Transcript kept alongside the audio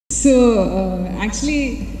So actually,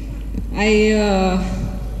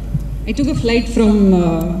 I took a flight from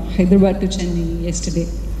Hyderabad to Chennai yesterday,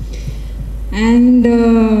 and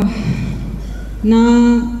நான்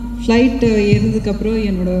flight ஏறினதுக்கப்புறம்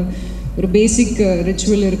என்னோட ஒரு பேசிக்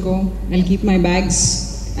ritual இருக்கும். I'll keep my bags,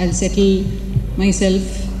 I'll settle myself,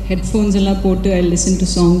 headphones எல்லாம் போட்டு I'll listen to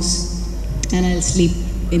songs and I'll sleep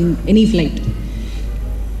in any flight.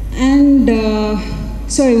 And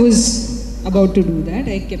so I was about to do that.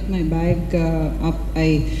 I kept my bag up. I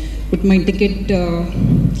put my ticket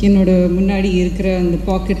என்னோட முன்னாடி இருக்கிற அந்த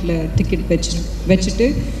பாக்கெட்டில் ticket வச்சுட்டு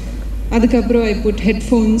அதுக்கப்புறம் I put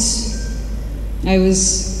headphones. I was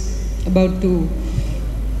about to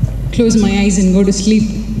close my eyes and go to sleep,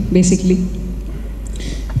 basically.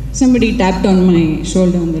 Somebody tapped on my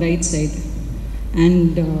shoulder on the right side,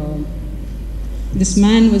 and this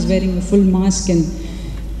man was wearing a full mask and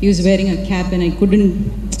he was wearing a cap, and I couldn't,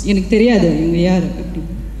 எனக்கு தெரியாது இவங்க யார் அப்படி.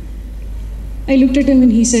 I looked at him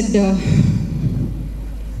and he said,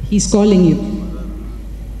 he's calling you.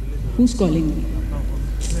 Who's calling me?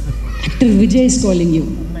 Actor Vijay is calling you.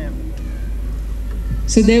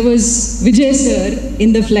 So there was Vijay sir in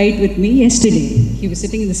the flight with me yesterday. He was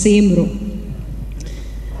sitting in the same row.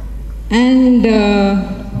 And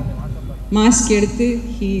mask eduthu,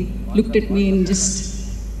 he looked at me and just,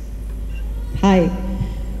 hi.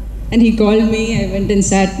 And he called me. I went and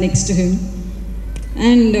sat next to him.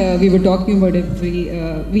 And we were talking about it.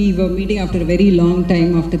 We were meeting after a very long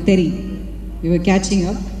time after Theri. We were catching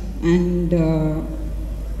up. And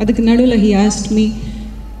adukku nadula he asked me,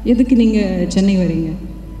 எதுக்கு நீங்கள் சென்னை வரீங்க?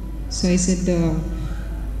 So I set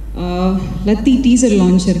lathi teaser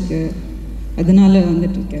launch இருக்குது, அதனால்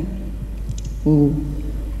வந்துட்டுருக்கேன். ஓ,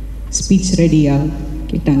 speech ரெடியா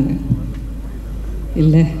கேட்டாங்க.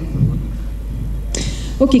 இல்லை,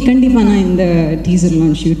 okay, கண்டிப்பாக நான் இந்த டீசர்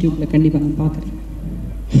லான்ச் யூடியூப்பில் கண்டிப்பாக நான் பார்க்குறேன்.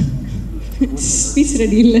 ஸ்பீச்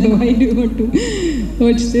ரெடி இல்லை, why do you want to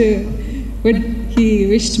watch the, but he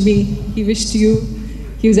wished me, he wished you.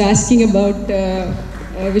 He was asking about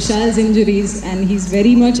Vishal's injuries, and he's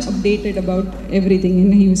very much updated about everything,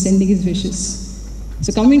 and he was sending his wishes. So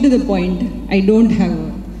coming to the point, I don't have a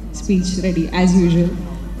speech ready as usual.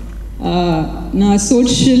 Na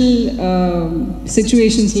social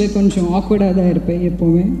situations la konjam awkward ah da irpen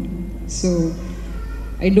epome, so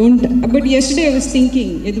I don't. But yesterday I was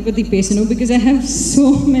thinking edu pathi pesano because I have so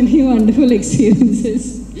many wonderful experiences.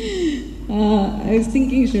 I was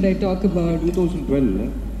thinking, should I talk about 2012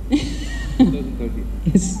 2013.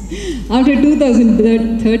 Yes. After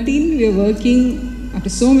 2013, we are working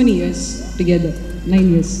after so many years together, 9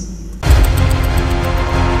 years.